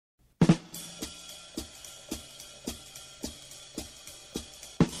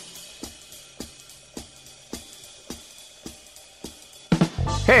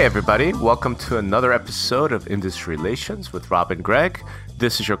Hey everybody, welcome to another episode of Industry Relations with Rob and Greg.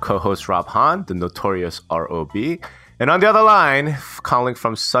 This is your co-host Rob Hahn, the notorious ROB. And on the other line, calling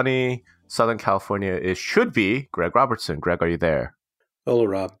from sunny Southern California, it should be Greg Robertson. Greg, are you there? Hello,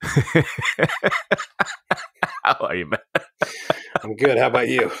 Rob. How are you, man? I'm good. How about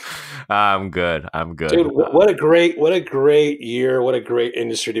you? I'm good. Dude, what a great year. What a great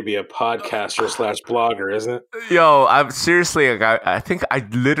industry to be a podcaster / blogger, isn't it? Yo, I'm seriously, like, I think I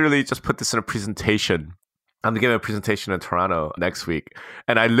literally just put this in a presentation. I'm giving a presentation in Toronto next week.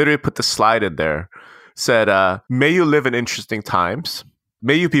 And I literally put the slide in there. Said, may you live in interesting times.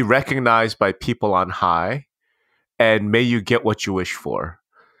 May you be recognized by people on high. And may you get what you wish for.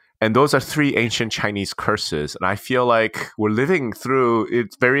 And those are three ancient Chinese curses. And I feel like we're living through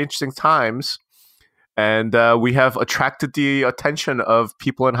it's very interesting times. And we have attracted the attention of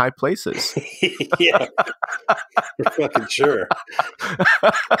people in high places. Yeah, for fucking sure.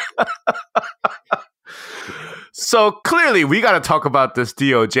 So clearly, we got to talk about this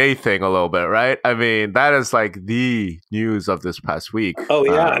DOJ thing a little bit, right? I mean, that is like the news of this past week. Oh,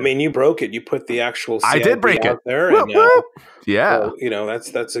 yeah. I mean, you broke it. You put the actual CID I did break out it. there. Whoop, And, whoop. Yeah. So,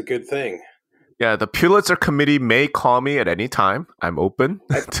 that's a good thing. Yeah, the Pulitzer Committee may call me at any time. I'm open.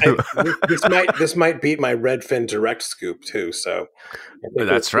 This might beat my Redfin Direct scoop, too. So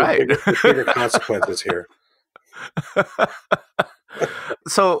that's right. Bigger consequences here.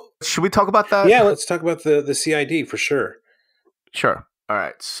 So should we talk about that? Yeah, let's talk about the CID for sure. Sure. All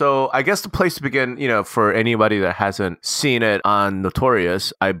right. So I guess the place to begin, for anybody that hasn't seen it on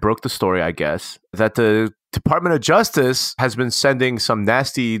Notorious, I broke the story, I guess, that the Department of Justice has been sending some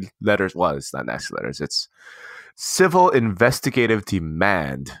nasty letters. Well, it's not nasty letters. It's civil investigative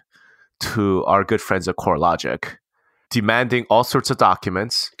demand to our good friends at CoreLogic, demanding all sorts of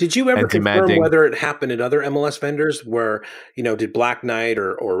documents. Did you ever confirm whether it happened at other MLS vendors where, did Black Knight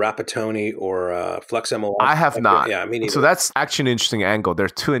or Rapatoni or Flex MLS? I have not. Yeah, me neither. So that's actually an interesting angle. There are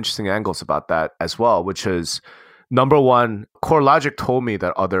two interesting angles about that as well, which is, number one, CoreLogic told me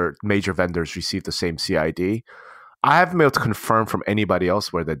that other major vendors received the same CID. I haven't been able to confirm from anybody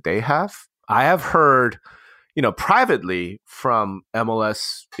else whether they have. I have heard privately from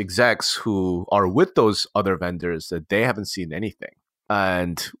MLS execs who are with those other vendors that they haven't seen anything.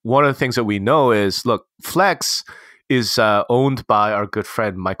 And one of the things that we know is, look, Flex is owned by our good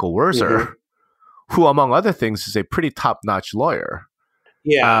friend Michael Werzer, who, among other things, is a pretty top-notch lawyer.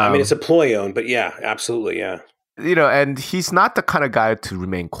 Yeah, I mean, it's employee-owned, but yeah, absolutely, yeah. And he's not the kind of guy to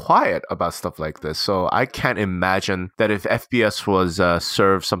remain quiet about stuff like this. So I can't imagine that if FBS was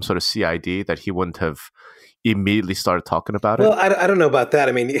served some sort of CID that he wouldn't have immediately started talking about it. Well, I don't know about that.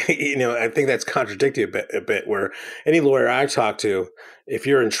 I mean, I think that's contradictory a bit where any lawyer I talk to, if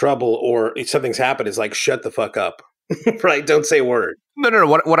you're in trouble or if something's happened, is like, shut the fuck up, right? Don't say a word. No.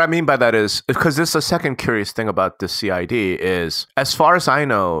 What I mean by that is, because this is the second curious thing about the CID is, as far as I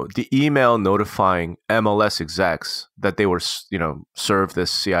know, the email notifying MLS execs that they were, served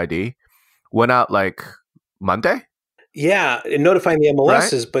this CID went out like Monday. Yeah, and notifying the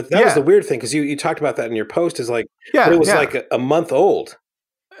MLSs, right? But that was the weird thing, because you talked about that in your post, is like, it was like a month old.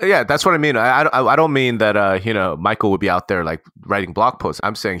 Yeah, that's what I mean. I don't mean that, Michael would be out there like writing blog posts.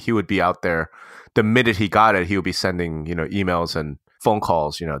 I'm saying he would be out there the minute he got it, he would be sending, emails and phone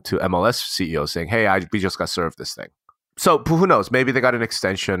calls, to MLS CEOs saying, hey, we just got served this thing. So who knows? Maybe they got an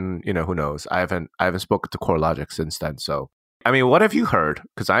extension, who knows? I haven't spoken to CoreLogic since then, so. I mean, what have you heard?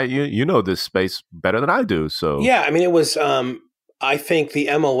 Because you know this space better than I do. So yeah, I mean, it was. I think the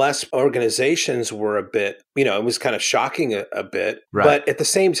MLS organizations were a bit. It was kind of shocking a bit. Right. But at the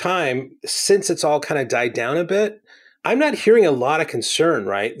same time, since it's all kind of died down a bit, I'm not hearing a lot of concern.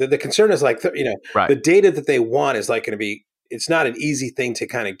 Right. The concern is like the data that they want is like going to be. It's not an easy thing to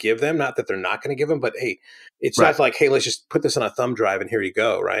kind of give them. Not that they're not going to give them, but hey, it's not like, hey, let's just put this on a thumb drive and here you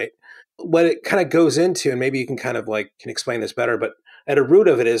go. Right. What it kind of goes into, and maybe you can kind of can explain this better, but at a root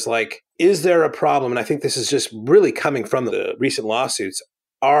of it is like, is there a problem? And I think this is just really coming from the recent lawsuits.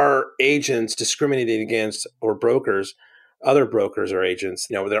 Are agents discriminating against or brokers, other brokers or agents,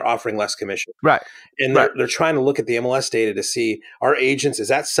 they're offering less commission. Right. And they're trying to look at the MLS data to see, are agents, is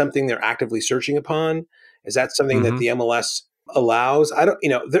that something they're actively searching upon? Is that something that the MLS allows? I don't,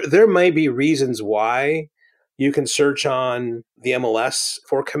 there may be reasons why you can search on the MLS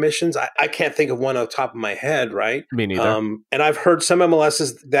for commissions. I can't think of one off the top of my head, right? Me neither. And I've heard some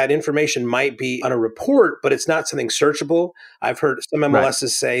MLSs that information might be on a report, but it's not something searchable. I've heard some MLSs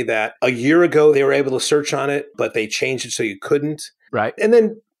say that a year ago they were able to search on it, but they changed it so you couldn't. Right. And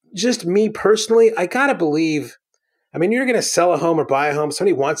then just me personally, I got to believe, I mean, you're going to sell a home or buy a home.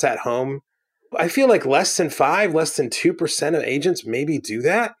 Somebody wants that home. I feel like less than 2% of agents maybe do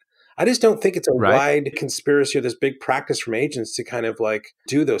that. I just don't think it's a wide conspiracy or this big practice from agents to kind of like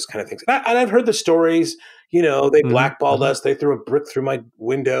do those kind of things. And I've heard the stories, they blackballed us. They threw a brick through my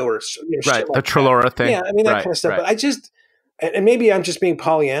window or shit the like Trelora thing. Yeah, I mean, that kind of stuff. But I just, and maybe I'm just being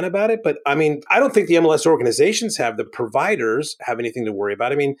Pollyanna about it, but I mean, I don't think the MLS organizations the providers have anything to worry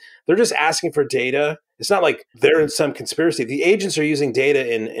about. I mean, they're just asking for data. It's not like they're in some conspiracy. The agents are using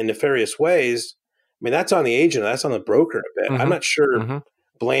data in nefarious ways. I mean, that's on the agent. That's on the broker a bit. I'm not sure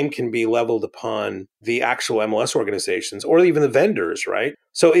blame can be leveled upon the actual MLS organizations or even the vendors, right?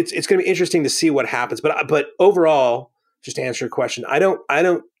 So it's going to be interesting to see what happens. But overall, just to answer your question, I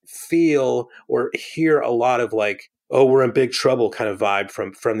don't feel or hear a lot of like, oh, we're in big trouble kind of vibe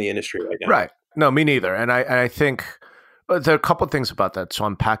from the industry right now. Right. No, me neither. And I think there are a couple of things about that. So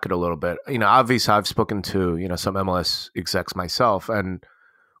unpack it a little bit. Obviously I've spoken to, some MLS execs myself, and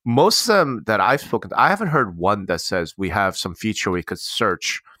most of them that I've spoken to, I haven't heard one that says we have some feature we could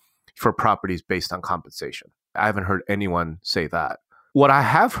search for properties based on compensation. I haven't heard anyone say that. What I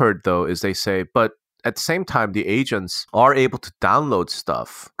have heard, though, is they say, but at the same time, the agents are able to download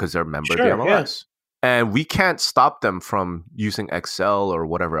stuff because they're a member of the MLS. Yeah. And we can't stop them from using Excel or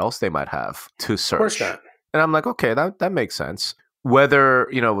whatever else they might have to search. Of course not. And I'm like, okay, that makes sense. Whether,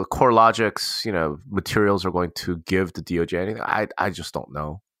 with CoreLogic's, materials are going to give the DOJ anything, I just don't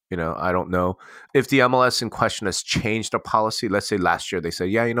know. I don't know if the MLS in question has changed their policy. Let's say last year they said,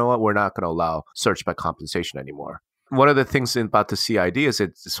 yeah, you know what? We're not going to allow search by compensation anymore. One of the things about the CID is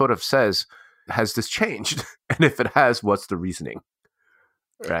it sort of says, has this changed? And if it has, what's the reasoning?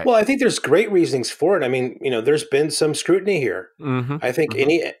 Right. Well, I think there's great reasonings for it. I mean, there's been some scrutiny here. I think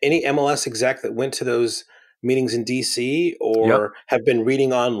any MLS exec that went to those meetings in DC or have been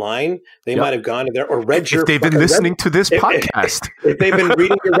reading online, they might have gone to there or read your. If they've been listening to this podcast, if they've been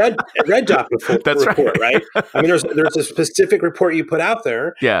reading your Red Dot report, right? I mean, there's a specific report you put out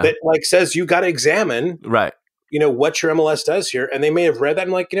there that like says you got to examine, right? What your MLS does here, and they may have read that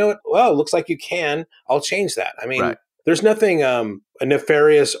and like, what? Well, it looks like you can. I'll change that. I mean, there's nothing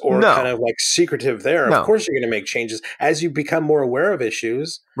nefarious or kind of like secretive there. No. Of course, you're going to make changes as you become more aware of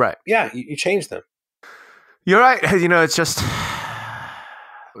issues. Right? Yeah, you change them. You're right. It's just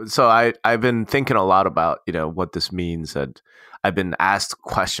so I've been thinking a lot about, what this means. And I've been asked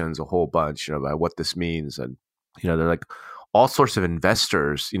questions a whole bunch, about what this means. And, they're like all sorts of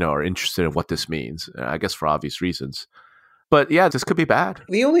investors, are interested in what this means, I guess for obvious reasons. But yeah, this could be bad.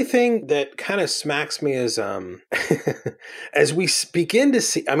 The only thing that kind of smacks me is as we begin to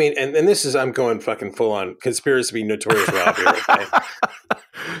see, I mean, and this is, I'm going fucking full on conspiracy notorious Rob here. Okay?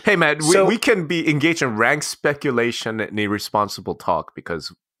 Hey, man, we can be engaged in rank speculation and irresponsible talk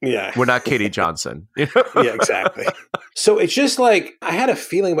because we're not Katie Johnson. Yeah, exactly. So it's just like, I had a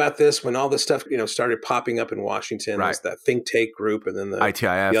feeling about this when all this stuff, started popping up in Washington. There's that think tank group and then the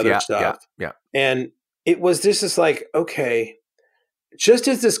ITIF, the other stuff. Yeah. And it was just like, okay, just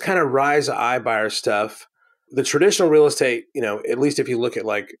as this kind of rise of iBuyer stuff, the traditional real estate, at least if you look at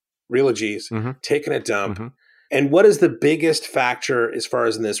like Realogy's taking a dump. And what is the biggest factor as far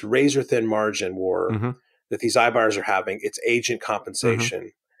as in this razor thin margin war that these iBuyers are having? It's agent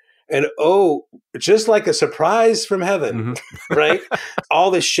compensation. And just like a surprise from heaven, right? All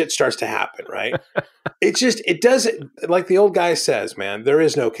this shit starts to happen, right? It doesn't, like the old guy says, man, there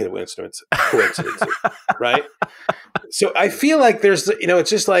is no coincidence, right? So I feel like there's, it's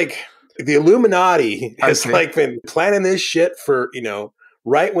just like the Illuminati has like been planning this shit for,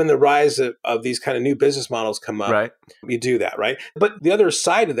 right when the rise of these kind of new business models come up, you do that, right? But the other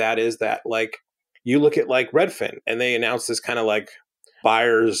side of that is that like you look at like Redfin and they announce this kind of like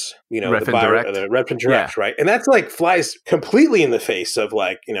buyers, the Redfin Direct, right? And that's like flies completely in the face of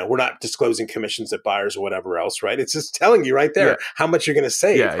like, we're not disclosing commissions to buyers or whatever else, right? It's just telling you right there how much you're going to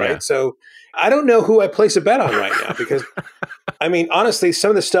save, right? Yeah. So I don't know who I place a bet on right now because I mean, honestly, some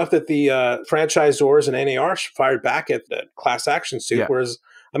of the stuff that the franchisors and NAR fired back at the class action suit was,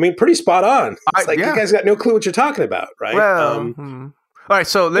 I mean, pretty spot on. It's like, you guys got no clue what you're talking about, right? Well, all right,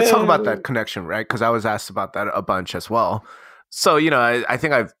 so let's talk about that connection, right? Because I was asked about that a bunch as well. So, I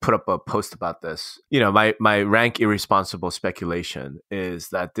think I've put up a post about this. My rank irresponsible speculation is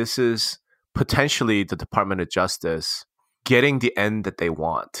that this is potentially the Department of Justice getting the end that they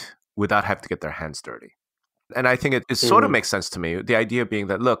want without having to get their hands dirty. And I think it sort of makes sense to me. The idea being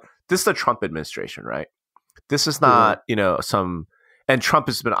that, look, this is the Trump administration, right? This is not, and Trump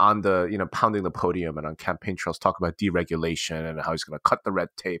has been on the, pounding the podium and on campaign trails talking about deregulation and how he's going to cut the red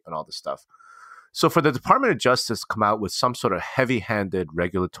tape and all this stuff. So for the Department of Justice to come out with some sort of heavy-handed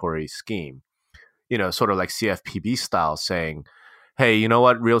regulatory scheme, sort of like CFPB style saying, hey, you know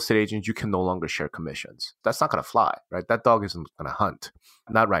what, real estate agents, you can no longer share commissions. That's not going to fly, right? That dog isn't going to hunt.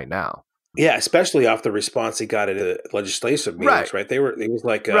 Not right now. Yeah, especially off the response he got at the legislative meetings, right? It was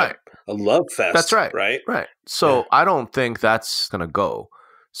like a love fest. That's right. Right. So I don't think that's going to go.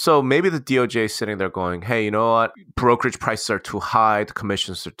 So maybe the DOJ is sitting there going, hey, you know what? Brokerage prices are too high. The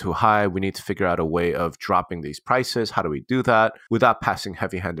commissions are too high. We need to figure out a way of dropping these prices. How do we do that without passing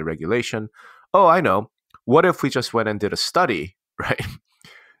heavy-handed regulation? Oh, I know. What if we just went and did a study, right?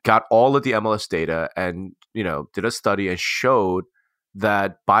 Got all of the MLS data and, did a study and showed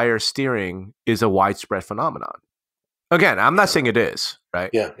that buyer steering is a widespread phenomenon. Again, I'm not saying it is, right?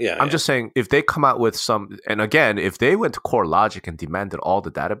 Yeah. I'm just saying if they come out with some, and again, if they went to CoreLogic and demanded all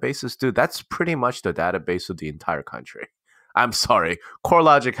the databases, dude, that's pretty much the database of the entire country. I'm sorry.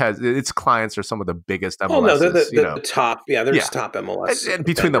 CoreLogic has, its clients are some of the biggest MLSs. Oh, no, they're the top. Yeah, they're just top MLS. And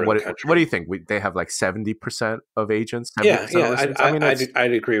between them, what do you think? They have like 70% of agents? Yeah,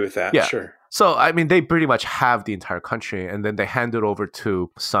 I'd agree with that. Yeah. Sure. So, I mean, they pretty much have the entire country, and then they hand it over to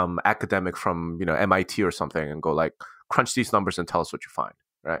some academic from, MIT or something and go like, crunch these numbers and tell us what you find,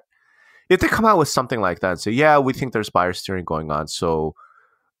 right? If they come out with something like that and say, yeah, we think there's buyer steering going on, so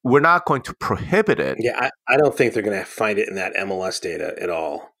we're not going to prohibit it. Yeah, I don't think they're going to find it in that MLS data at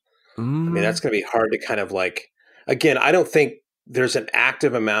all. I mean, that's going to be hard to kind of like, again, I don't think there's an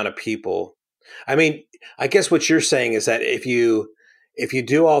active amount of people. I mean, I guess what you're saying is that if you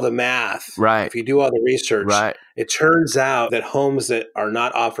do all the math, right, if you do all the research, right, it turns out that homes that are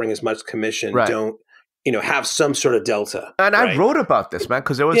not offering as much commission don't, have some sort of delta. And I wrote about this, man,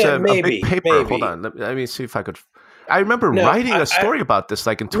 because there was a big paper. Maybe. Hold on. Let me see if I could. I remember writing a story about this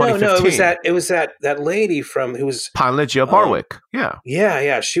like in 2015. No, it was that lady from who was Pamela Barwick.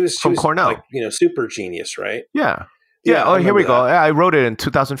 Yeah. She was from Cornell. Like, super genius, right? Yeah. Oh, here we go. I wrote it in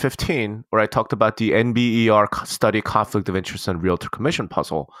 2015 where I talked about the NBER study conflict of interest and realtor commission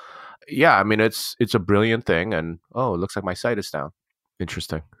puzzle. Yeah, I mean, it's a brilliant thing. And, it looks like my site is down.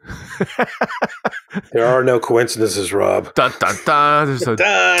 Interesting. There are no coincidences, Rob. Dun, dun, dun. There's a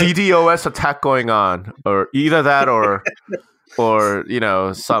DDoS attack going on, or either that or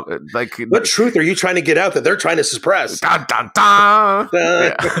some like. What truth are you trying to get out that they're trying to suppress? Dun, dun, dun.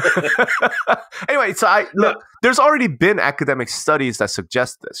 Anyway, so look. There's already been academic studies that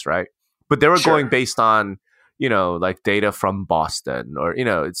suggest this, right? But they were going based on like data from Boston, or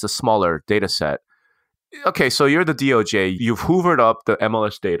it's a smaller data set. Okay, so you're the DOJ. You've hoovered up the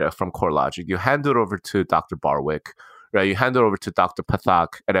MLS data from CoreLogic. You hand it over to Dr. Barwick, right? You hand it over to Dr.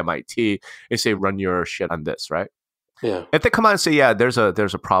 Pathak at MIT and say, run your shit on this, right? Yeah. If they come out and say, yeah, there's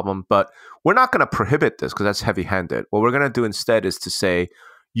a problem, but we're not going to prohibit this because that's heavy-handed. What we're going to do instead is to say,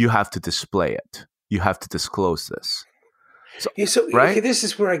 you have to display it. You have to disclose this. Okay, this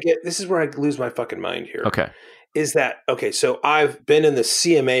is where I lose my fucking mind here. Okay. Is that okay? So I've been in the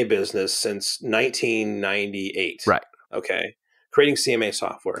CMA business since 1998. Right. Okay. Creating CMA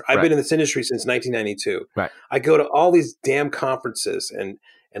software. I've been in this industry since 1992. Right. I go to all these damn conferences and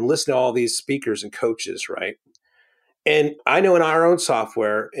listen to all these speakers and coaches. Right. And I know in our own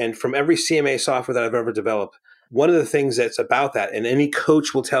software and from every CMA software that I've ever developed, one of the things that's about that, and any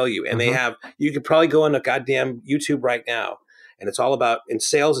coach will tell you, and you could probably go on a goddamn YouTube right now. And it's all about, in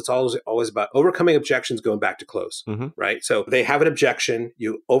sales, it's always about overcoming objections, going back to close, right? So they have an objection,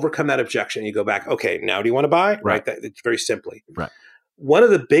 you overcome that objection, you go back, okay, now do you want to buy? Right. It's very simply. Right. One of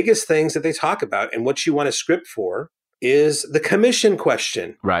the biggest things that they talk about and what you want to script for is the commission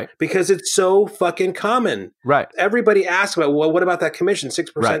question. Right. Because it's so fucking common. Right. Everybody asks about, well, what about that commission?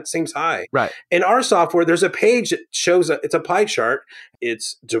 6% seems high. Right. In our software, there's a page that shows, it's a pie chart.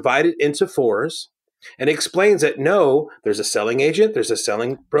 It's divided into 4s. And explains that no, there's a selling agent, there's a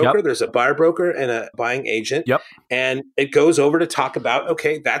selling broker, there's a buyer broker and a buying agent. Yep. And it goes over to talk about,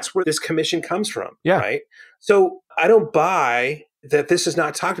 okay, that's where this commission comes from. Yeah. Right. So I don't buy that this is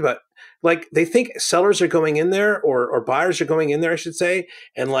not talked about. Like they think sellers are going in there or buyers are going in there, I should say.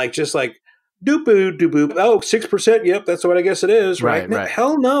 And like, just like, doop boop. Oh, 6%. Yep. That's what I guess it is. Right. No,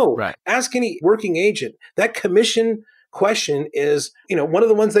 hell no. Right. Ask any working agent. That commission question is, one of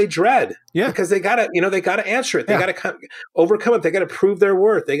the ones they dread. Yeah. Because they gotta answer it. They gotta overcome it. They gotta prove their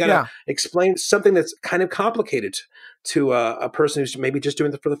worth. They gotta explain something that's kind of complicated to a person who's maybe just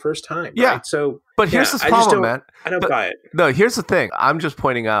doing it for the first time. Yeah. Right? So, but here's this problem, man. I don't buy it. No, here's the thing. I'm just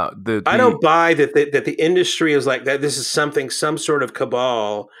pointing out I don't buy that the industry is like that. This is some sort of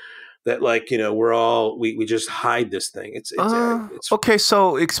cabal that we just hide this thing. It's okay.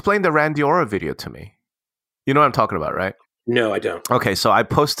 So explain the Randy Ora video to me. You know what I'm talking about, right? No, I don't. Okay, so I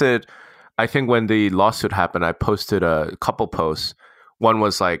posted, I think when the lawsuit happened, I posted a couple posts One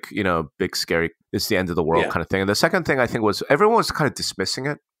was like, big scary, it's the end of the world kind of thing. And the second thing I think was everyone was kind of dismissing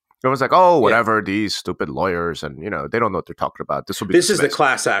it. Everyone's like, oh, whatever, these stupid lawyers, and they don't know what they're talking about. This will be This is the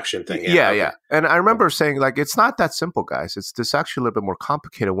class action thing. Yeah. And I remember saying, like, it's not that simple, guys. It's actually a little bit more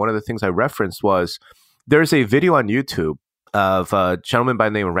complicated. One of the things I referenced was there's a video on YouTube of a gentleman by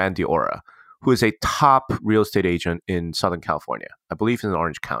the name of Randy Ora, who is a top real estate agent in Southern California. I believe in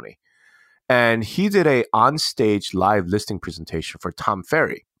Orange County. And he did a on-stage live listing presentation for Tom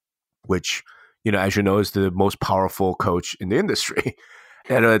Ferry, which, as you know, is the most powerful coach in the industry.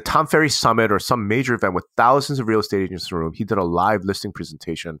 At a Tom Ferry summit or some major event with thousands of real estate agents in the room, he did a live listing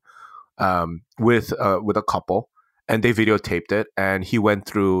presentation with a couple, and they videotaped it. And he went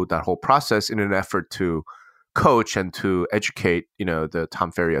through that whole process in an effort to coach and to educate, the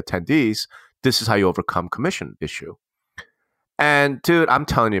Tom Ferry attendees. This is how you overcome commission issue. And dude, I'm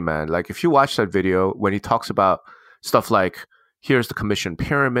telling you, man, like if you watch that video, when he talks about stuff like, here's the commission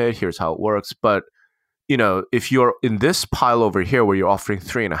pyramid, here's how it works. But, if you're in this pile over here where you're offering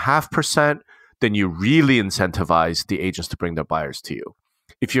 3.5%, then you really incentivize the agents to bring their buyers to you.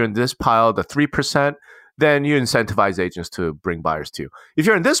 If you're in this pile, the 3%, then you incentivize agents to bring buyers to you. If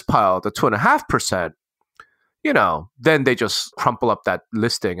you're in this pile, the 2.5%, then they just crumple up that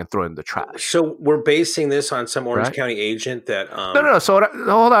listing and throw it in the trash. So we're basing this on some Orange County agent that... No. So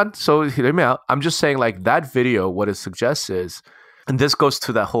hold on. So hear me out. I'm just saying, like, that video, what it suggests is, and this goes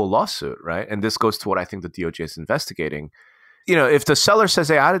to that whole lawsuit, right? And this goes to what I think the DOJ is investigating. If the seller says,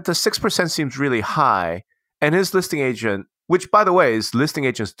 hey, the 6% seems really high, and his listing agent, which, by the way, is listing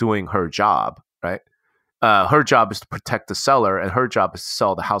agent's doing her job, right? Her job is to protect the seller, and her job is to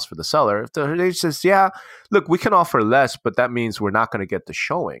sell the house for the seller. If the agent says, yeah, look, we can offer less, but that means we're not going to get the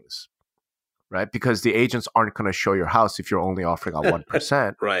showings, right? Because the agents aren't going to show your house if you're only offering a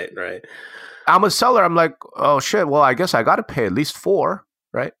 1%. Right. I'm a seller. I'm like, oh, shit, well, I guess I got to pay at least 4%,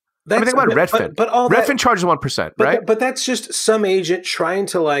 right? Think about Redfin. But all Redfin charges 1%, right? But that's just some agent trying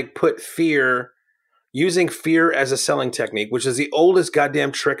to, like, put using fear as a selling technique, which is the oldest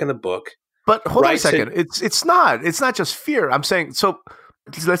goddamn trick in the book. But hold on a second. It's not just fear. I'm saying, so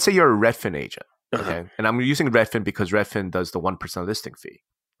let's say you're a Redfin agent, okay? And I'm using Redfin because Redfin does the 1% listing fee,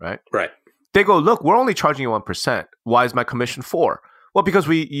 right? Right. They go, look, we're only charging you 1%. Why is my commission 4%? Well, because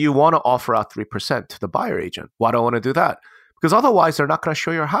you want to offer out 3% to the buyer agent. Why do I want to do that? Because otherwise they're not going to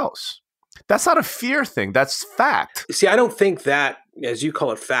show your house. That's not a fear thing. That's fact. See, I don't think that, as you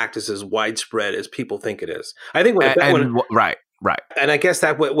call it, fact is as widespread as people think it is. I think right. And I guess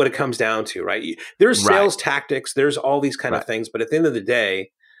that's what it comes down to, right? There's sales tactics, there's all these kind of things, but at the end of the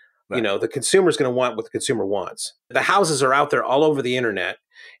day, the consumer is going to want what the consumer wants. The houses are out there all over the internet,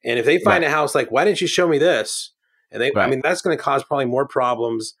 and if they find a house like, why didn't you show me this? And I mean, that's going to cause probably more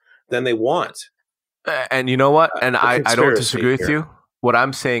problems than they want. And you know what? And I don't disagree with you. What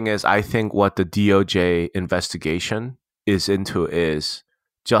I'm saying is, I think what the DOJ investigation is into is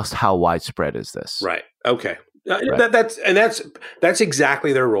just how widespread is this? Right. Okay. That's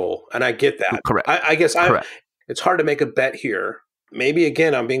exactly their role, and I get that. Correct. I guess it's hard to make a bet here. Maybe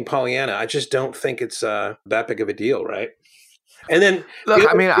again, I'm being Pollyanna. I just don't think it's that big of a deal, right? And then, look,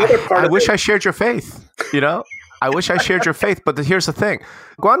 I wish I shared your faith. I wish I shared your faith. But here's the thing: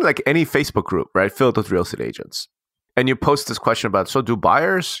 go on like any Facebook group, right, filled with real estate agents, and you post this question about, so do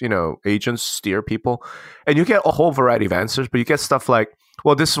buyers, agents steer people, and you get a whole variety of answers, but you get stuff like,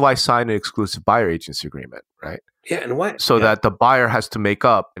 well, this is why I signed an exclusive buyer agency agreement, right? Yeah, and what? So that the buyer has to make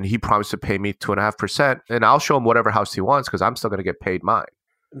up, and he promised to pay me 2.5%, and I'll show him whatever house he wants because I'm still going to get paid mine.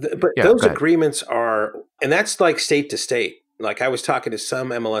 But those agreements are, and that's like state to state. Like I was talking to some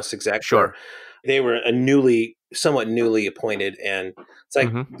MLS execs. Sure. They were somewhat newly appointed, and it's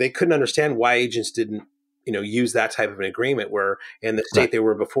like they couldn't understand why agents didn't, use that type of an agreement where in the state they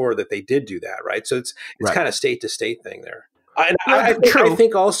were before that they did do that, right? So it's kind of state to state thing there. I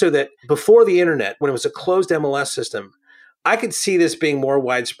think also that before the internet, when it was a closed MLS system, I could see this being more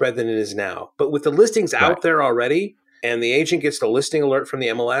widespread than it is now. But with the listings out there already, and the agent gets the listing alert from the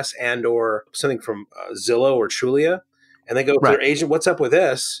MLS and or something from Zillow or Trulia, and they go to their agent, what's up with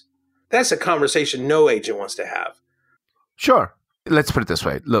this? That's a conversation no agent wants to have. Sure. Let's put it this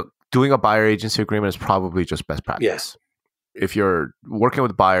way. Look, doing a buyer agency agreement is probably just best practice. Yes. If you're working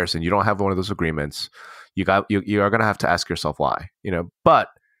with buyers and you don't have one of those agreements, you are going to have to ask yourself why, But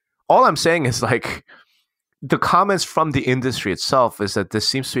all I'm saying is, like, the comments from the industry itself is that this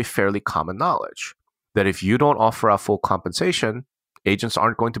seems to be fairly common knowledge, that if you don't offer a full compensation, agents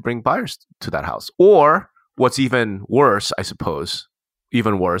aren't going to bring buyers to that house. Or what's even worse, I suppose,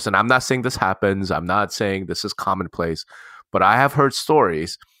 and I'm not saying this happens, I'm not saying this is commonplace, but I have heard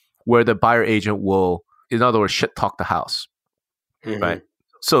stories where the buyer agent will, in other words, shit talk the house. right?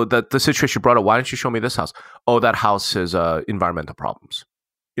 So the situation you brought up, why don't you show me this house? Oh, that house has environmental problems.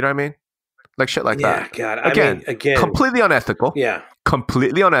 You know what I mean? Like shit like that. Yeah, God. Again, completely unethical. Yeah.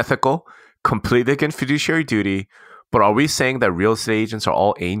 Completely unethical. Completely against fiduciary duty. But are we saying that real estate agents are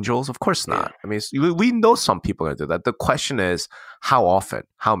all angels? Of course not. I mean, we know some people are going to do that. The question is, how often?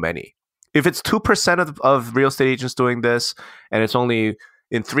 How many? If it's 2% of real estate agents doing this, and it's only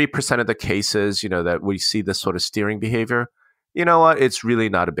in 3% of the cases, that we see this sort of steering behavior, you know what? It's really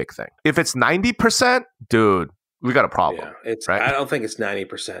not a big thing. If it's 90%, dude, we got a problem. Yeah, right? I don't think it's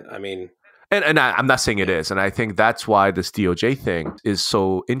 90%. I mean... And I'm not saying it is. And I think that's why this DOJ thing is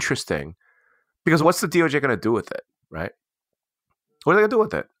so interesting. Because what's the DOJ going to do with it, right? What are they going to do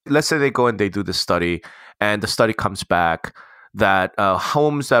with it? Let's say they go and they do the study, and the study comes back that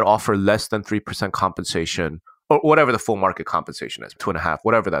homes that offer less than 3% compensation, or whatever the full market compensation is, 2.5%,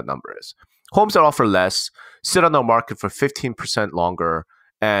 whatever that number is. Homes that offer less sit on the market for 15% longer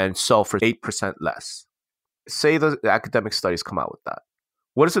and sell for 8% less. Say the academic studies come out with that.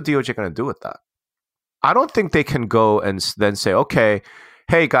 What is the DOJ going to do with that? I don't think they can go and then say, okay,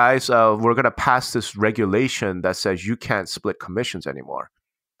 hey guys, we're going to pass this regulation that says you can't split commissions anymore.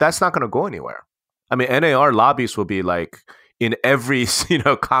 That's not going to go anywhere. I mean, NAR lobbies will be like in every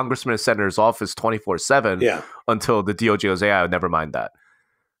congressman and senator's office 24/7 until the DOJ goes, yeah, never mind that.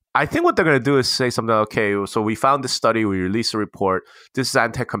 I think what they're going to do is say something, okay, so we found this study, we released a report, this is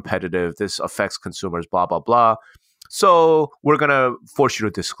anti-competitive, this affects consumers, blah, blah, blah. So we're going to force you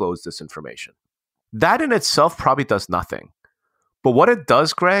to disclose this information. That in itself probably does nothing. But what it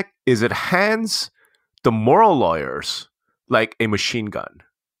does, Greg, is it hands the moral lawyers like a machine gun.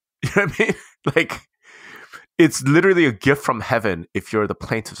 You know what I mean? Like, it's literally a gift from heaven if you're the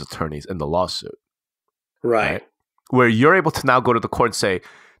plaintiff's attorneys in the lawsuit. Right? Where you're able to now go to the court and say,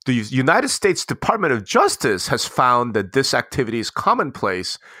 the United States Department of Justice has found that this activity is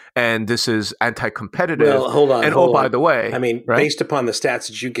commonplace and this is anti-competitive. Well, hold on. And by the way, I mean, based upon the stats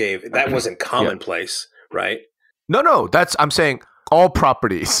that you gave, that wasn't commonplace, right? No. I'm saying all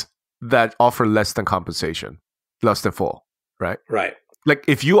properties that offer less than compensation, less than full, right? Right. Like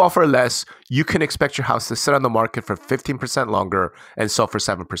if you offer less, you can expect your house to sit on the market for 15% longer and sell for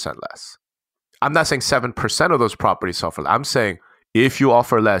 7% less. I'm not saying 7% of those properties sell for less. I'm saying if you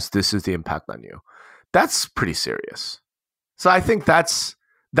offer less, this is the impact on you. That's pretty serious. So I think that's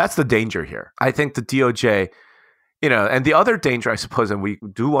the danger here. I think the DOJ, and the other danger, I suppose, and we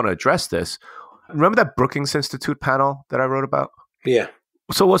do want to address this. Remember that Brookings Institute panel that I wrote about? Yeah.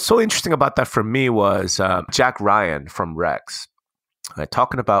 So what's so interesting about that for me was Jack Ryan from Rex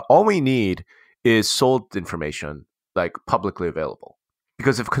talking about all we need is sold information, like publicly available.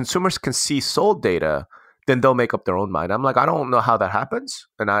 Because if consumers can see sold data, then they'll make up their own mind. I'm like, I don't know how that happens.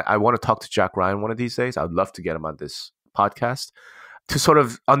 And I want to talk to Jack Ryan one of these days. I would love to get him on this podcast to sort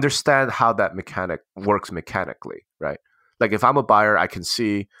of understand how that mechanic works mechanically, right? Like if I'm a buyer, I can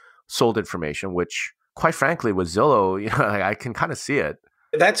see sold information, which quite frankly with Zillow, I can kind of see it.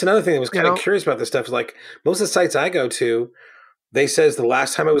 That's another thing that was kind of curious about this stuff. Like most of the sites I go to, they says the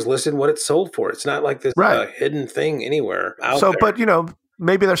last time it was listed what it sold for. It's not like this hidden thing anywhere out there. But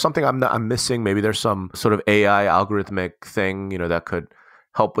maybe there's something I'm missing. Maybe there's some sort of AI algorithmic thing, that could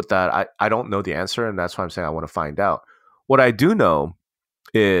help with that. I don't know the answer, and that's why I'm saying I want to find out. What I do know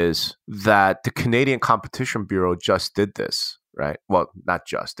is that the Canadian Competition Bureau just did this, right? Well, not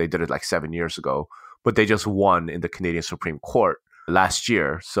just. They did it like 7 years ago, but they just won in the Canadian Supreme Court last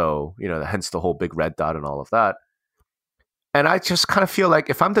year. So, hence the whole big red dot and all of that. And I just kind of feel like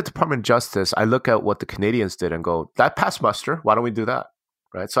if I'm the Department of Justice, I look at what the Canadians did and go, that passed muster. Why don't we do that?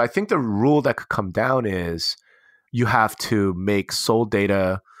 Right. So I think the rule that could come down is you have to make sold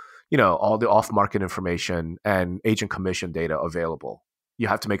data, all the off-market information and agent commission data available. You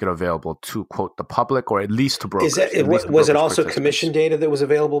have to make it available to, quote, the public or at least to brokers. Was it also commission data that was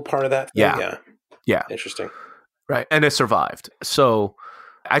available part of that thing? Yeah. Interesting. Right. And it survived. So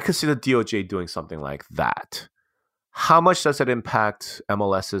I could see the DOJ doing something like that. How much does it impact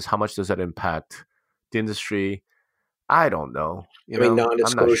MLSs? How much does that impact the industry? I don't know.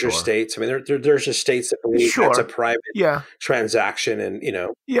 Non-disclosure states. I mean, there's just states that believe that's a private transaction, and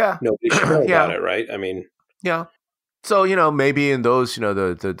nobody should know about it, right? I mean, So maybe in those,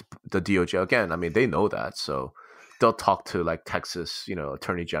 the DOJ again. I mean, they know that, so they'll talk to like Texas,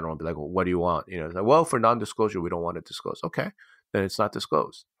 Attorney General and be like, well, "What do you want?" It's like, well, for non-disclosure, we don't want it disclosed. Okay, then it's not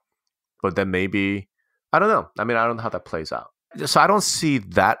disclosed. But then maybe I don't know. I mean, I don't know how that plays out. So I don't see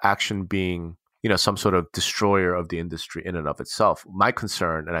that action being some sort of destroyer of the industry in and of itself. My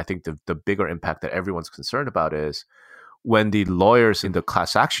concern, and I think the bigger impact that everyone's concerned about is when the lawyers in the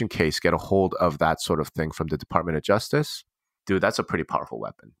class action case get a hold of that sort of thing from the Department of Justice, dude, that's a pretty powerful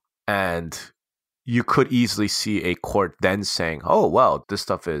weapon. And you could easily see a court then saying, oh, well, this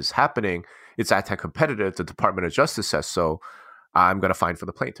stuff is happening. It's anti-competitive. The Department of Justice says so. I'm going to fine for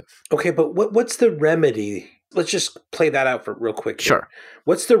the plaintiff. Okay, but what's the remedy? Let's just play that out for real quick. Sure. Here.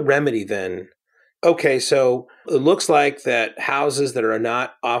 What's the remedy then? Okay, so it looks like that houses that are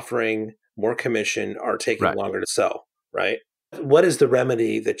not offering more commission are taking longer to sell, right? What is the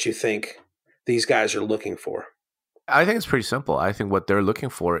remedy that you think these guys are looking for? I think it's pretty simple. I think what they're looking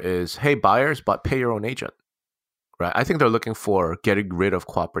for is, hey, buyers, but pay your own agent, right? I think they're looking for getting rid of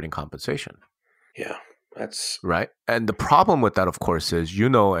cooperating compensation. Yeah, that's right. And the problem with that, of course, is you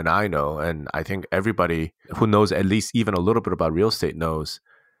know, and I know, and I think everybody who knows at least even a little bit about real estate knows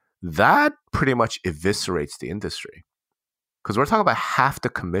that pretty much eviscerates the industry because we're talking about half the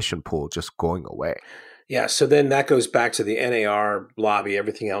commission pool just going away. Yeah, so then that goes back to the NAR lobby,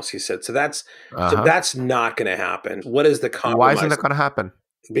 everything else you said. So that's not going to happen. What is the compromise? Why isn't that going to happen?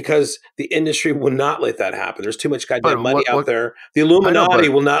 Because the industry will not let that happen. There's too much goddamn money out there. The Illuminati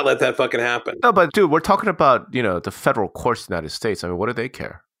will not let that fucking happen. No, but dude, we're talking about, the federal courts in the United States. I mean, what do they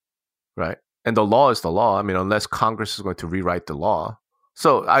care? Right? And the law is the law. I mean, unless Congress is going to rewrite the law.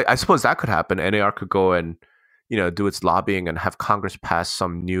 So I suppose that could happen. NAR could go and, do its lobbying and have Congress pass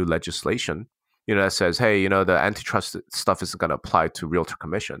some new legislation that says, hey, the antitrust stuff isn't going to apply to realtor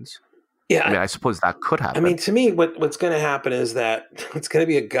commissions. Yeah. I mean, I suppose that could happen. I mean, to me, what's going to happen is that it's going to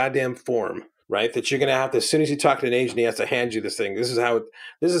be a goddamn form, right? That you're going to have to, as soon as you talk to an agent, he has to hand you this thing. This is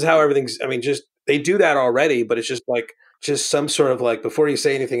how everything's, I mean, just, they do that already, but it's just some sort of like, before you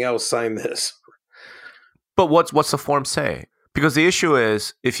say anything else, sign this. But what's the form say? Because the issue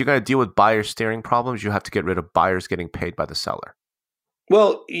is, if you're going to deal with buyer steering problems, you have to get rid of buyers getting paid by the seller.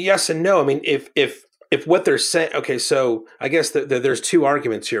 Well, yes and no. I mean, if what they're saying, okay, so I guess there's two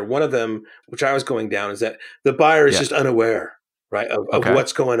arguments here. One of them, which I was going down, is that the buyer is just unaware, right, of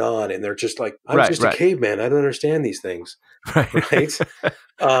what's going on, and they're just like, I'm just a caveman. I don't understand these things, right?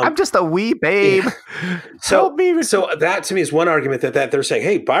 I'm just a wee babe. Yeah. So that to me is one argument that they're saying,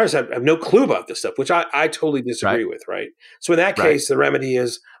 hey, buyers have no clue about this stuff, which I totally disagree with, right? So in that case, the remedy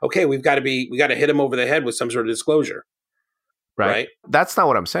is, okay, we got to hit them over the head with some sort of disclosure. Right. That's not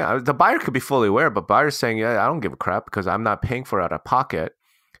what I'm saying. The buyer could be fully aware, but buyer's saying, yeah, I don't give a crap because I'm not paying for it out of pocket.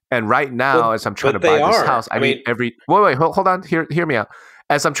 And right now, as I'm trying to buy this house, I mean, hold on, hear me out.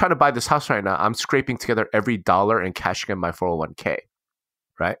 As I'm trying to buy this house right now, I'm scraping together every dollar and cashing in my 401k.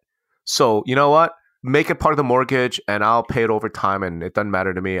 Right. So you know what? Make it part of the mortgage and I'll pay it over time. And it doesn't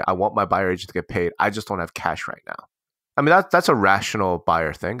matter to me. I want my buyer agent to get paid. I just don't have cash right now. I mean, that's a rational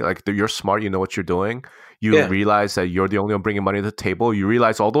buyer thing. Like, you're smart. You know what you're doing. You realize that you're the only one bringing money to the table. You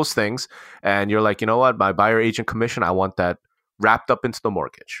realize all those things. And you're like, you know what? My buyer agent commission, I want that wrapped up into the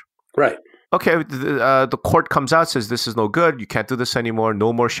mortgage. Right. Okay. The court comes out, says this is no good. You can't do this anymore.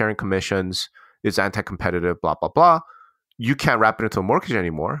 No more sharing commissions. It's anti-competitive, blah, blah, blah. You can't wrap it into a mortgage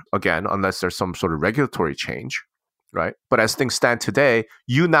anymore, again, unless there's some sort of regulatory change. Right. But as things stand today,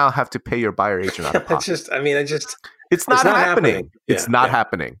 you now have to pay your buyer agent out of pocket. It's not happening. It's not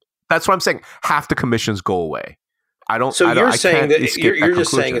happening. That's what I'm saying. Half the commissions go away. You're saying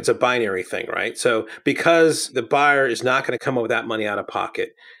just saying it's a binary thing, right? So because the buyer is not going to come up with that money out of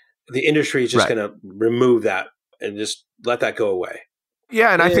pocket, the industry is just going to remove that and just let that go away.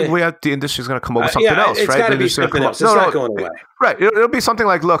 Yeah, and I think the industry is going to come up with something else, it's right? Got to be something else. It's not going away. Right. It'll be something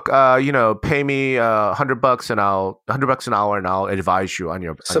like, look, pay me $100 an hour, and I'll advise you on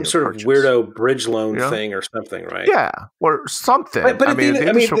your some sort purchase. Of weirdo bridge loan thing or something, right? Yeah, or something. But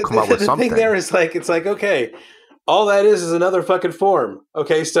the thing there is like, it's like, okay, all that is another fucking form.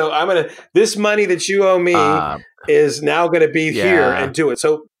 Okay, so this money that you owe me is now going to be here and do it.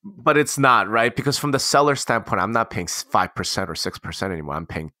 So. But it's not, right? Because from the seller standpoint, I'm not paying 5% or 6% anymore. I'm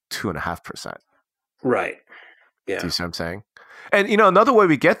paying 2.5%. Right. Yeah. Do you see what I'm saying? And, another way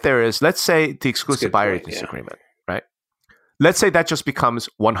we get there is, let's say the exclusive buyer agency agreement, right? Let's say that just becomes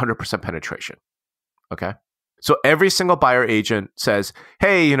 100% penetration. Okay. So every single buyer agent says,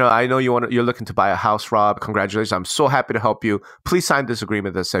 hey, I know you're looking to buy a house, Rob. Congratulations. I'm so happy to help you. Please sign this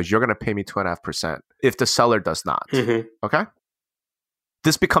agreement that says you're going to pay me 2.5% if the seller does not. Mm-hmm. Okay.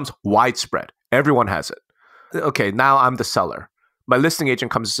 This becomes widespread. Everyone has it. Okay, now I'm the seller. My listing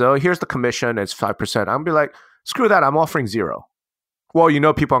agent comes, so here's the commission. It's 5%. I'm going to be like, screw that. I'm offering 0. Well,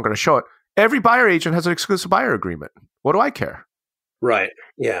 people aren't going to show it. Every buyer agent has an exclusive buyer agreement. What do I care? Right.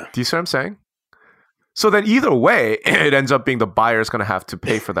 Yeah. Do you see what I'm saying? So then either way, it ends up being the buyer's going to have to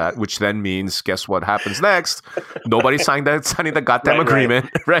pay for that, which then means, guess what happens next? Nobody signing the goddamn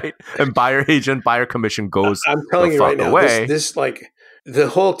agreement, right? And buyer commission goes I'm telling you right now, away. This the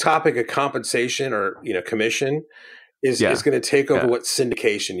whole topic of compensation or, commission is going to take over what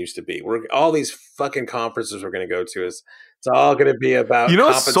syndication used to be. All these fucking conferences we're going to go to it's all going to be about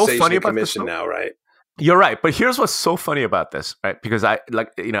compensation so funny and commission now, right? You're right. But here's what's so funny about this, right? Because I've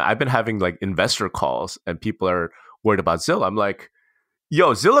been having like investor calls and people are worried about Zillow. I'm like,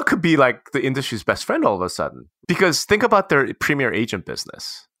 yo, Zillow could be like the industry's best friend all of a sudden. Because think about their Premier Agent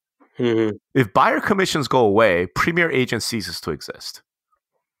business. Mm-hmm. If buyer commissions go away, Premier Agent ceases to exist.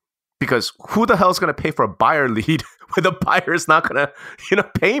 Because who the hell is going to pay for a buyer lead when the buyer is not going to,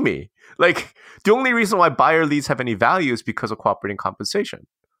 pay me? Like, the only reason why buyer leads have any value is because of cooperating compensation,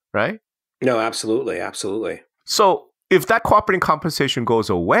 right? No, absolutely. Absolutely. So if that cooperating compensation goes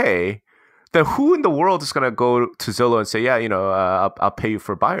away, then who in the world is going to go to Zillow and say, I'll pay you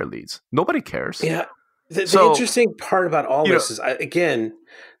for buyer leads? Nobody cares. Yeah. The interesting part about all this is,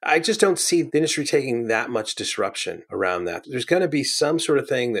 I just don't see the industry taking that much disruption around that. There's going to be some sort of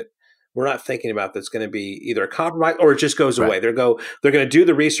thing that we're not thinking about that's going to be either a compromise or it just goes away. They're going to do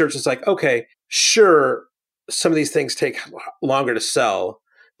the research. It's like, okay, sure, some of these things take longer to sell,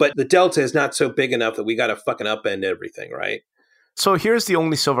 but the delta is not so big enough that we got to fucking upend everything, right? So here's the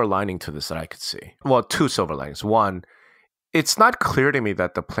only silver lining to this that I could see. Well, two silver linings. One, it's not clear to me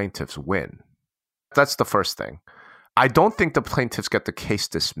that the plaintiffs win. That's the first thing. I don't think the plaintiffs get the case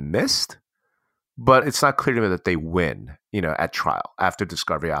dismissed, but it's not clear to me that they win, at trial, after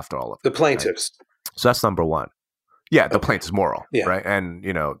discovery, after all of it. The plaintiffs. Right? So that's number one. Yeah, the plaintiffs moral, right? And,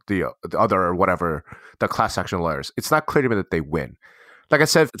 the other, whatever, the class action lawyers. It's not clear to me that they win. Like I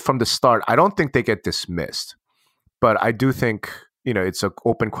said from the start, I don't think they get dismissed, but I do think, it's an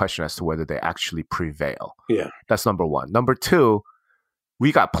open question as to whether they actually prevail. Yeah. That's number one. Number two,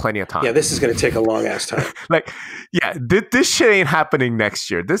 we got plenty of time. Yeah, this is going to take a long ass time. This shit ain't happening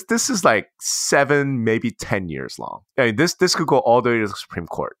next year. This is like 7, maybe 10 years long. I mean, this could go all the way to the Supreme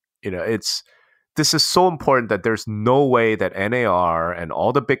Court. This is so important that there's no way that NAR and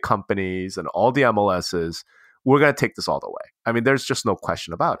all the big companies and all the MLSs, we're going to take this all the way. I mean, there's just no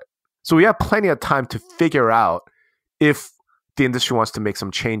question about it. So we have plenty of time to figure out if the industry wants to make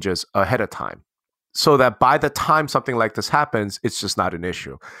some changes ahead of time, so that by the time something like this happens, it's just not an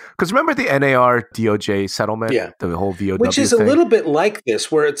issue. Because remember the NAR DOJ settlement? Yeah. The whole VOW Which is thing? A little bit like this,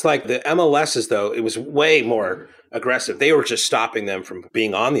 where it's like the MLSs, though, it was way more aggressive. They were just stopping them from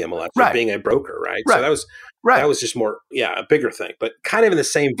being on the MLS, or being a broker, right? So that was just more, a bigger thing, but kind of in the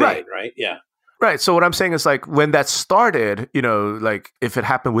same vein, right? Yeah. Right. So what I'm saying is, like, when that started, like if it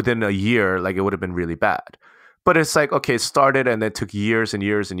happened within a year, like it would have been really bad. But it's like, okay, it started and then took years and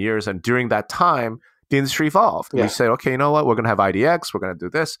years and years. And during that time, the industry evolved. We said, okay, you know what? We're going to have IDX. We're going to do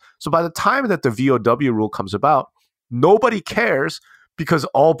this. So by the time that the VOW rule comes about, nobody cares because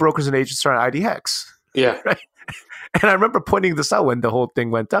all brokers and agents are on IDX. Yeah. Right? And I remember pointing this out when the whole thing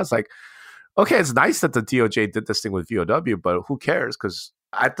went down. It's like, okay, it's nice that the DOJ did this thing with VOW, but who cares? Because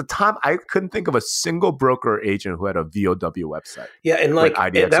at the time, I couldn't think of a single broker or agent who had a VOW website. Yeah, and like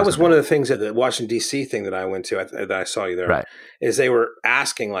that was one of the things at the Washington, D.C. thing that I went to, that I saw you there, right, is they were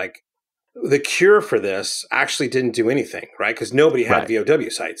asking, like, the cure for this actually didn't do anything, right? Because nobody had VOW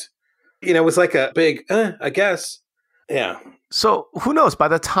sites. It was like a big, I guess. Yeah. So who knows? By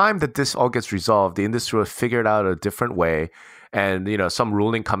the time that this all gets resolved, the industry will figure it out a different way. And, some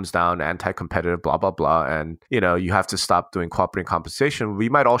ruling comes down, anti-competitive, blah, blah, blah. And, you have to stop doing cooperating compensation. We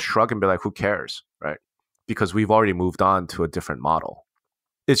might all shrug and be like, who cares? Right? Because we've already moved on to a different model.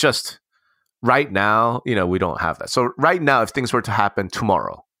 It's just right now, we don't have that. So right now, if things were to happen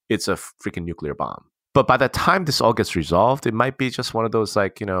tomorrow, it's a freaking nuclear bomb. But by the time this all gets resolved, it might be just one of those,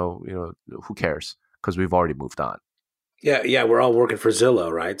 like, who cares? Because we've already moved on. Yeah, we're all working for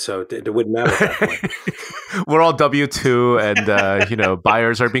Zillow, right? So it wouldn't matter at that point. We're all W-2 and,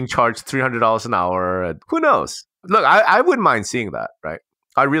 buyers are being charged $300 an hour. And who knows? Look, I wouldn't mind seeing that, right?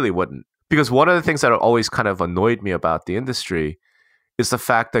 I really wouldn't. Because one of the things that always kind of annoyed me about the industry is the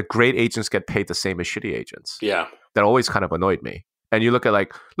fact that great agents get paid the same as shitty agents. Yeah. That always kind of annoyed me. And you look at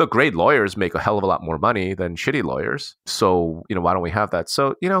great lawyers make a hell of a lot more money than shitty lawyers. So, why don't we have that?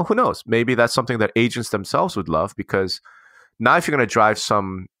 So, who knows? Maybe that's something that agents themselves would love, because now if you're going to drive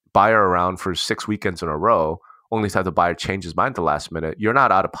some buyer around for 6 weekends in a row, only to have the buyer change his mind at the last minute, you're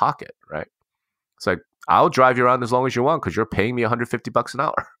not out of pocket, right? It's like, I'll drive you around as long as you want because you're paying me $150 an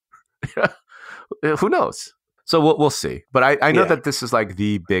hour. Who knows? So we'll see. But I know that this is like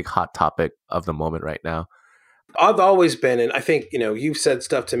the big hot topic of the moment right now. I've always been, and I think, you've said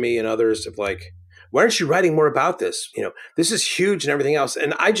stuff to me and others of like, why aren't you writing more about this? This is huge and everything else.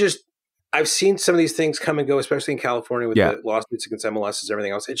 And I've seen some of these things come and go, especially in California with the lawsuits against MLSs and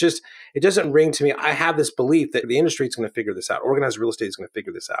everything else. It doesn't ring to me. I have this belief that the industry is going to figure this out. Organized real estate is going to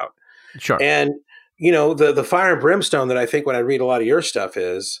figure this out. Sure. And, the fire and brimstone that I think when I read a lot of your stuff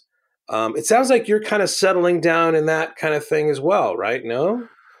is, it sounds like you're kind of settling down in that kind of thing as well, right? No?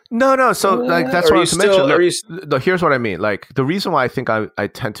 No. So like that's what I was mentioning. Here's what I mean. Like the reason why I think I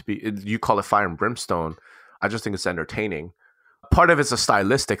tend to be, you call it fire and brimstone, I just think it's entertaining. Part of it's a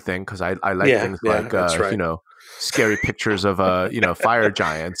stylistic thing because I like things like right. Scary pictures of fire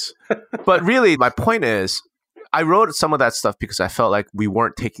giants. But really, my point is, I wrote some of that stuff because I felt like we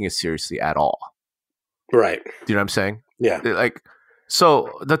weren't taking it seriously at all. Right. Do you know what I'm saying? Yeah. Like,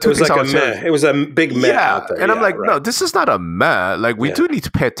 so the two things I was saying, it was a big meh out there. And I'm like, no, this is not a meh. Like, we do need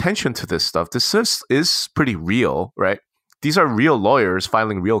to pay attention to this stuff. This is pretty real, right? These are real lawyers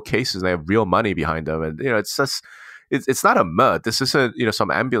filing real cases, and they have real money behind them. And it's just, it's not a meh. This isn't some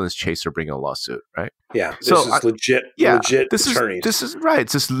ambulance chaser bringing a lawsuit, right? Yeah. This is legit. This is right.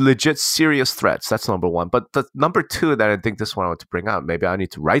 It's just legit serious threats. That's number one. But the number two that I think this one I want to bring out, maybe I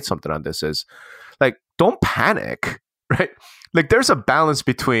need to write something on this, is like, don't panic, right? Like, there's a balance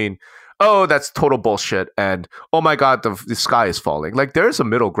between, oh, that's total bullshit, and oh my God, the sky is falling. Like, there's a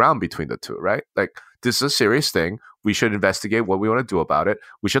middle ground between the two, right? Like, this is a serious thing. We should investigate what we want to do about it.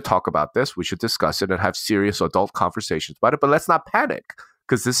 We should talk about this. We should discuss it and have serious adult conversations about it. But let's not panic,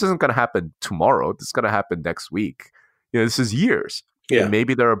 because this isn't going to happen tomorrow. This is going to happen next week. This is years. Yeah. And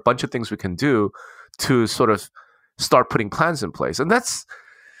maybe there are a bunch of things we can do to sort of start putting plans in place. And that's,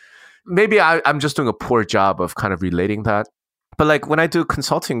 maybe I'm just doing a poor job of kind of relating that. But like when I do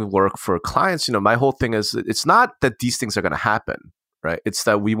consulting work for clients, my whole thing is, it's not that these things are going to happen, right? It's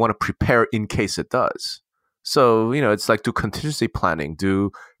that we want to prepare in case it does. So, it's like, do contingency planning,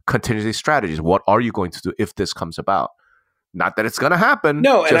 do contingency strategies. What are you going to do if this comes about? Not that it's going to happen.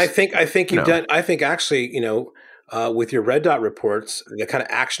 No, and I think you've done, I think actually, with your Red Dot reports, the kind of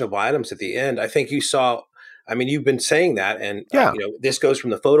actionable items at the end, I think you saw, you've been saying that, and this goes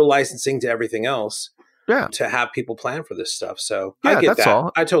from the photo licensing to everything else. Yeah. To have people plan for this stuff. So I get that.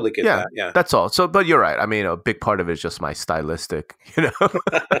 All. I totally get that. Yeah. That's all. So, but you're right. A big part of it is just my stylistic,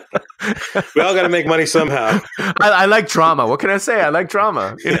 We all got to make money somehow. I like drama. What can I say? I like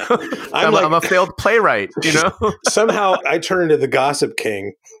drama. I'm a failed playwright, Somehow I turn into the gossip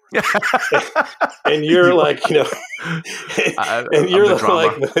king. And you're like, and you're the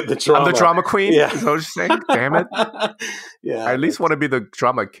drama. I'm the drama queen. Yeah. Is that what you're saying? Damn it. Yeah. I at least want to be the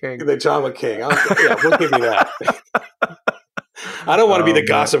drama king. The drama king. We'll give you that. I don't want to be the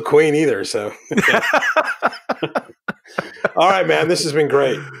gossip queen either. So, all right, man, this has been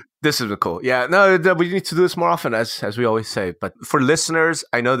great. This has been cool. Yeah, no, we need to do this more often, as we always say. But for listeners,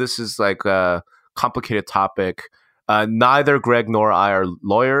 I know this is like a complicated topic. Neither Greg nor I are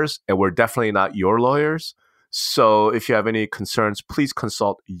lawyers, and we're definitely not your lawyers. So if you have any concerns, please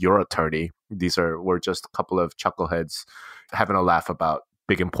consult your attorney. We're just a couple of chuckleheads having a laugh about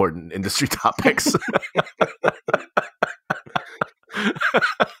big, important industry topics.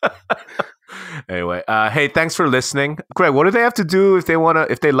 Anyway, hey, thanks for listening. Greg, what do they have to do if they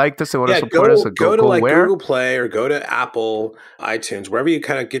like this, they want to support us? Go to like where? Google Play or go to Apple, iTunes, wherever you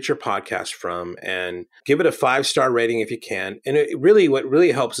kind of get your podcast from, and give it a 5-star rating if you can. And what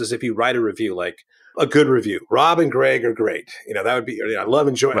really helps is if you write a review, like a good review. Rob and Greg are great. That would be, I love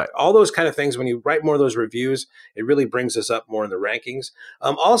enjoying it. All those kind of things. When you write more of those reviews, it really brings us up more in the rankings.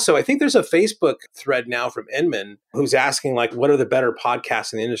 Also, I think there's a Facebook thread now from Inman who's asking like, what are the better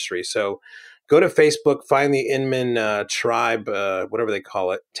podcasts in the industry? So go to Facebook, find the Inman tribe, whatever they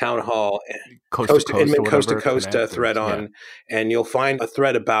call it, town hall, Coast to Coast thread on, and you'll find a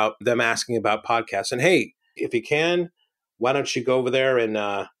thread about them asking about podcasts. And hey, if you can, why don't you go over there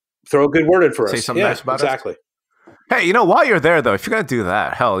and throw a good word in for us? Say something nice about us. Hey, while you're there though, if you're gonna do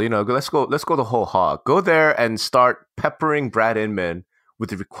that, hell, let's go the whole hog. Go there and start peppering Brad Inman with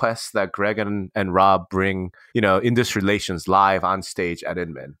the request that Greg and Rob bring, industry relations live on stage at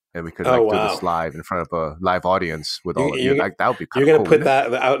Inman, and we could do this live in front of a live audience with all of you. Like, that would be kind of cool. You're gonna put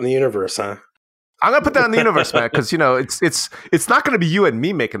that out in the universe, huh? I'm gonna put that in the universe, man, because it's not gonna be you and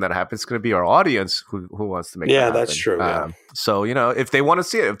me making that happen. It's gonna be our audience who wants to make that happen. Yeah, that's true. So if they want to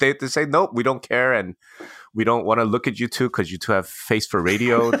see it, if they say nope, we don't care, and we don't want to look at you two because you two have face for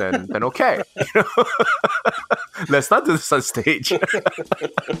radio, then okay. Let's not do this on stage.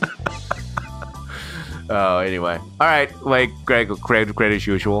 Anyway, all right, like Greg, great as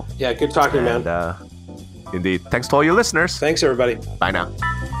usual. Yeah, good talking, man. Indeed. Thanks to all your listeners. Thanks, everybody. Bye now.